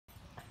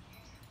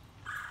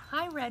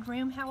Hi Red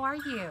Room, how are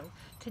you?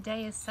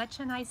 Today is such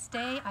a nice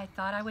day, I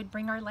thought I would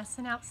bring our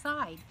lesson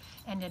outside.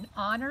 And in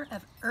honor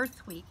of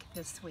Earth Week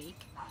this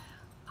week,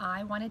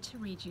 I wanted to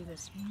read you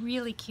this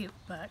really cute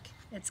book.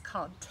 It's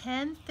called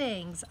 10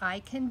 Things I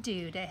Can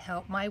Do to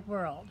Help My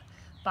World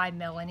by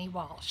Melanie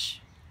Walsh.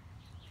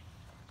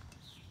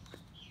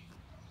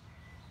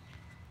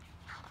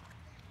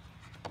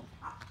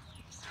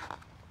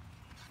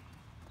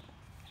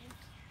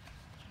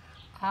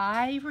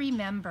 I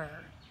remember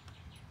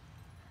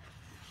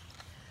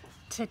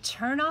to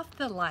turn off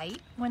the light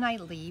when I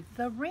leave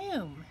the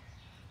room.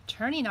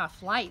 Turning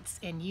off lights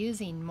and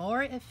using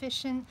more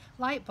efficient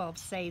light bulbs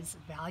saves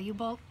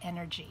valuable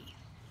energy.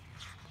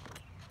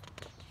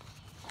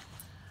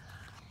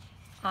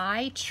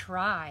 I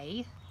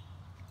try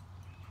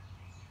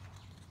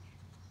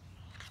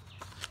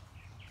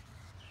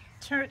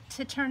to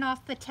turn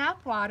off the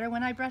tap water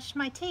when I brush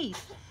my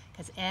teeth,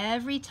 because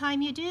every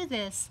time you do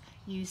this,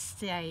 you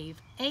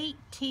save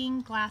 18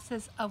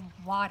 glasses of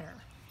water.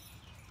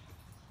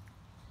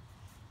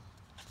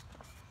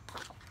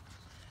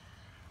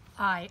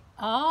 I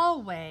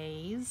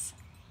always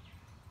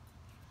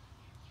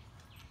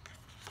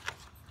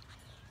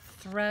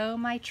throw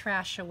my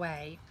trash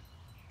away.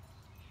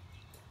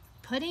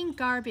 Putting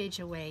garbage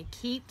away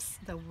keeps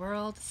the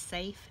world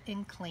safe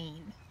and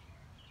clean.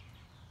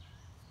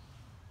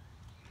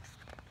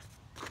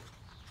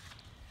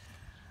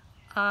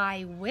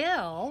 I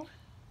will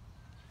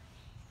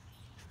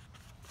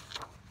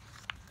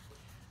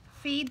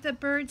feed the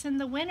birds in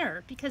the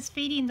winter, because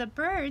feeding the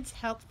birds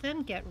helps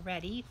them get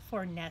ready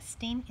for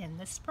nesting in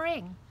the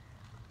spring.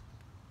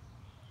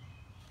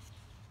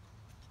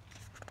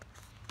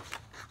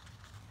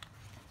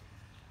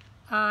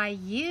 I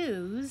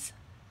use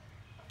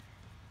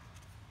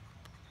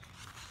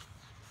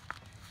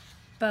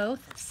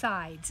both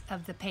sides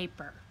of the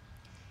paper.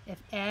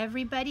 If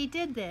everybody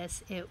did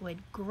this, it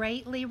would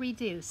greatly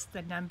reduce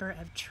the number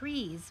of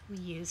trees we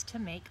use to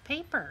make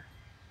paper.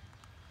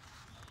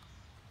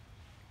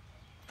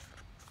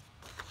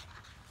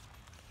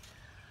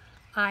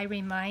 I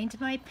remind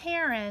my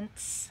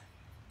parents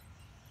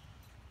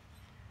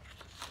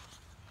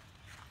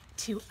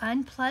to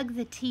unplug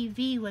the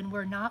TV when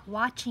we're not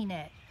watching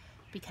it,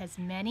 because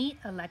many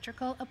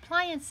electrical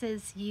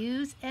appliances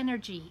use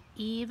energy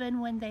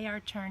even when they are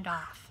turned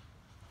off.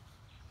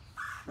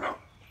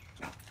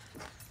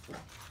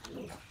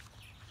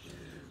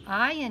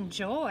 I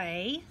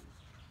enjoy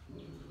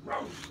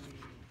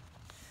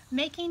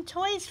making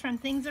toys from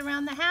things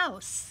around the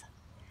house.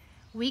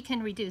 We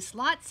can reduce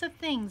lots of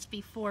things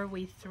before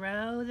we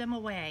throw them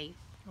away.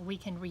 We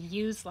can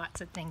reuse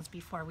lots of things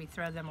before we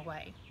throw them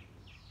away.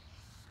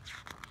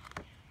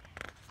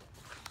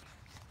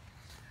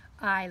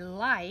 I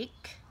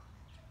like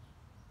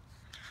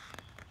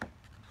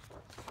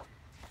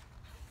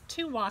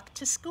to walk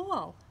to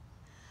school.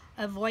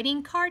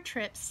 Avoiding car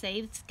trips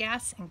saves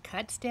gas and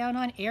cuts down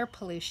on air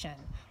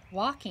pollution.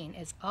 Walking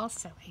is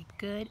also a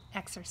good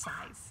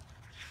exercise.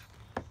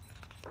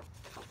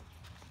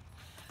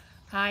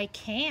 I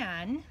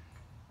can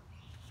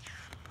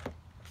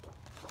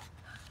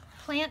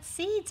plant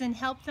seeds and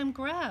help them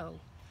grow.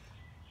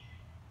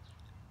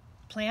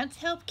 Plants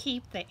help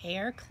keep the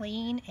air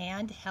clean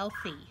and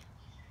healthy.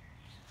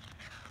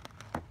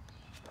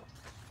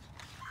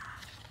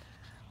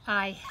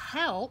 I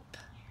help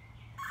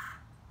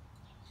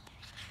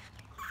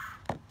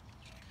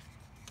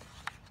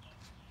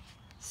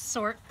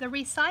sort the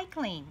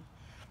recycling.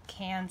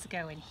 Cans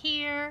go in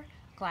here,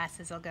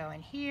 glasses will go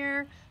in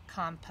here,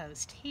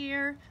 compost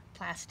here,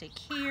 plastic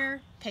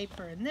here,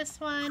 paper in this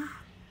one.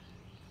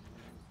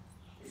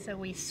 So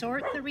we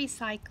sort the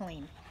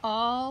recycling,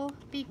 all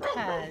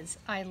because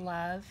I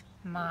love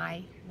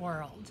my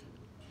world.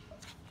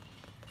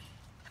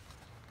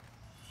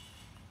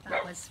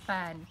 That was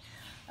fun.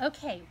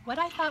 Okay, what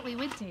I thought we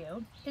would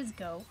do is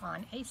go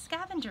on a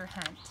scavenger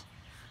hunt.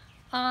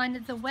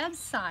 On the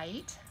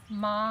website,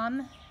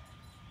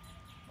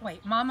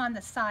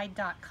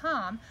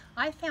 momontheside.com,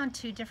 I found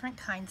 2 different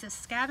kinds of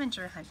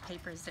scavenger hunt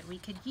papers that we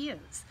could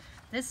use.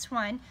 This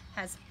one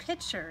has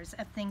pictures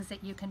of things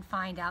that you can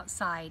find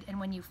outside, and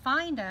when you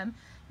find them,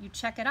 you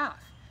check it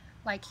off.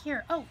 Like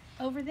here, oh,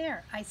 over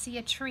there, I see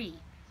a tree.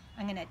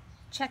 I'm gonna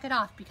check it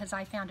off because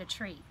I found a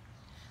tree.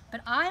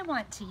 But I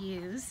want to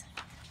use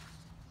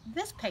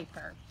this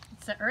paper.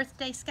 It's the Earth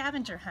Day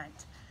Scavenger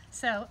Hunt.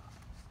 So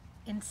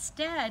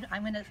instead,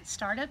 I'm gonna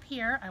start up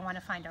here. I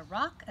wanna find a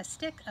rock, a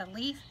stick, a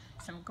leaf,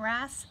 some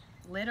grass,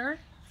 litter,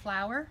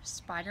 flower,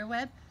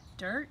 spiderweb,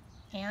 dirt,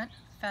 ant,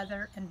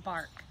 feather, and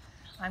bark.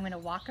 I'm going to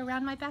walk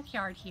around my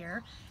backyard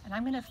here, and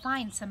I'm going to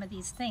find some of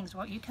these things.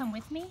 Won't you come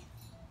with me?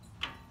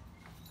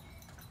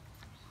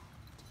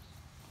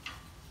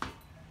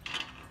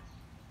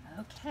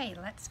 Okay,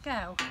 let's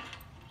go.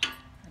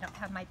 I don't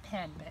have my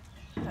pen, but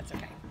that's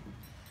okay.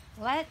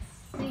 Let's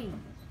see.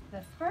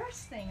 The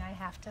first thing I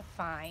have to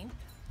find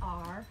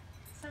are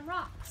some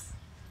rocks.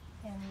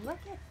 And look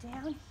at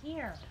down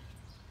here.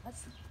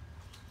 Let's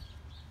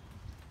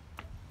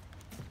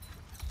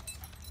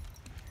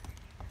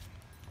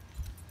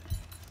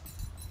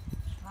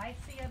I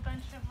see a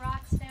bunch of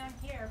rocks down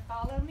here.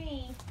 Follow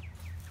me.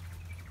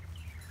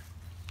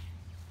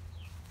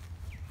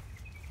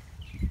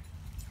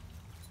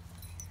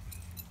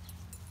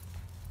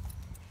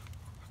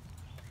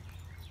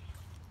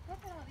 Look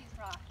at all these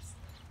rocks.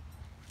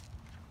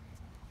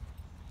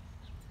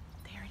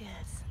 There it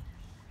is.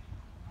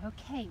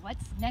 Okay,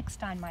 what's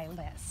next on my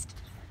list?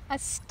 A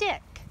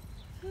stick.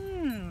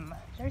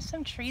 There's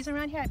some trees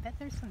around here. I bet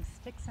there's some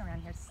sticks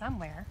around here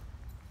somewhere.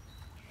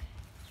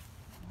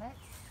 Let's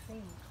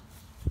see.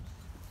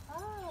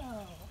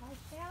 Oh,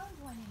 I found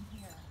one in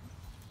here.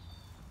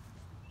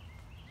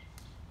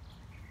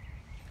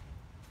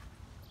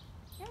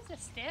 Here's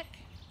a stick.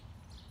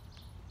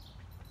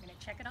 I'm going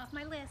to check it off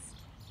my list.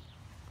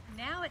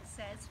 Now it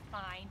says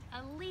find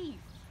a leaf.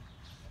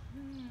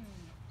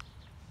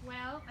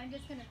 Well, I'm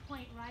just going to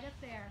point right up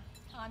there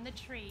on the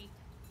tree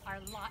are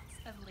lots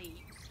of leaves.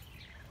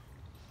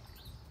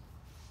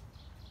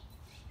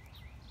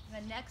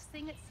 The next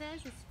thing it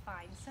says is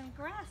find some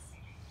grass.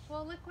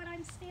 Well, look what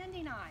I'm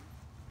standing on.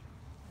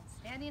 I'm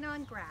standing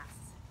on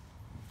grass.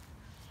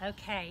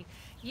 Okay,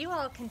 you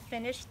all can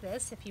finish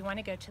this if you want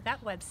to go to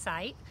that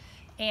website,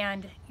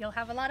 and you'll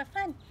have a lot of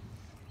fun.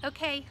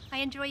 Okay, I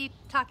enjoy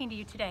talking to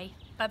you today.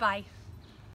 Bye-bye.